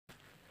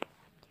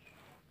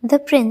The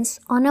Prince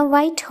on a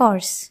White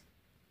Horse.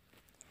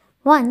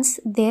 Once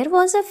there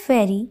was a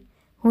fairy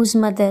whose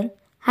mother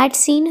had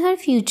seen her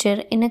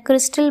future in a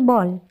crystal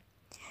ball.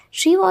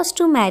 She was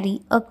to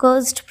marry a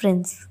cursed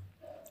prince.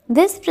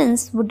 This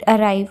prince would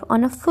arrive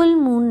on a full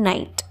moon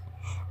night,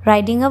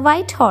 riding a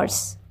white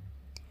horse.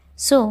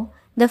 So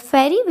the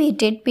fairy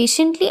waited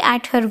patiently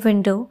at her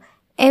window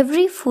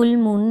every full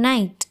moon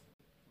night.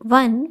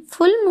 One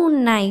full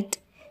moon night,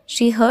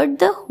 she heard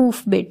the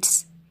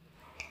hoofbeats.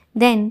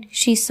 Then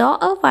she saw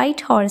a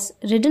white horse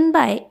ridden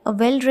by a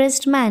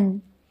well-dressed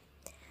man.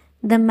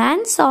 The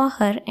man saw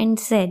her and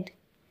said,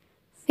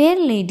 "Fair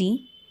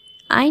lady,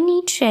 I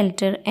need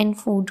shelter and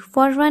food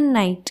for one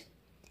night.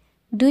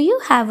 Do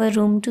you have a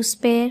room to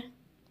spare?"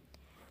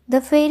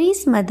 The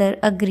fairy's mother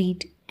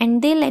agreed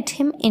and they let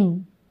him in.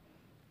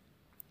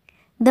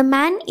 The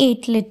man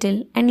ate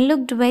little and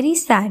looked very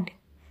sad.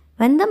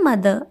 When the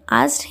mother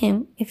asked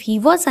him if he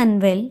was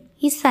unwell,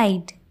 he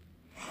sighed.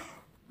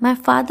 "My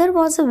father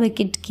was a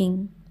wicked king,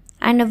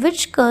 and a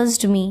witch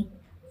cursed me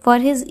for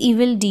his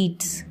evil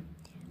deeds.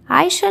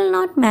 I shall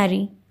not marry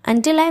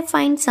until I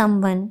find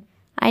someone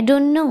I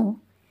don't know,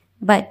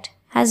 but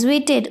has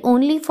waited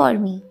only for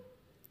me.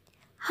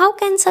 How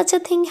can such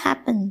a thing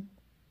happen?"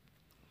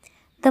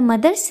 The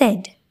mother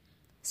said,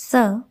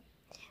 "Sir,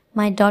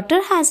 my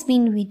daughter has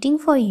been waiting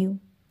for you.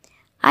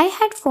 I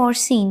had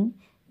foreseen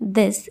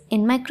this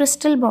in my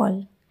crystal ball.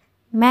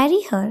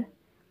 Marry her,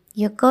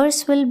 your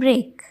curse will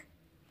break."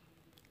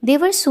 They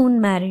were soon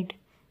married.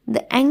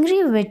 The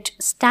angry witch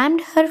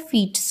stamped her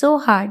feet so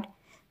hard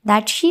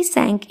that she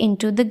sank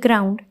into the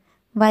ground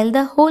while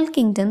the whole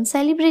kingdom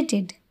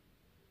celebrated.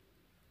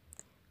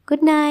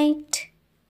 Good night.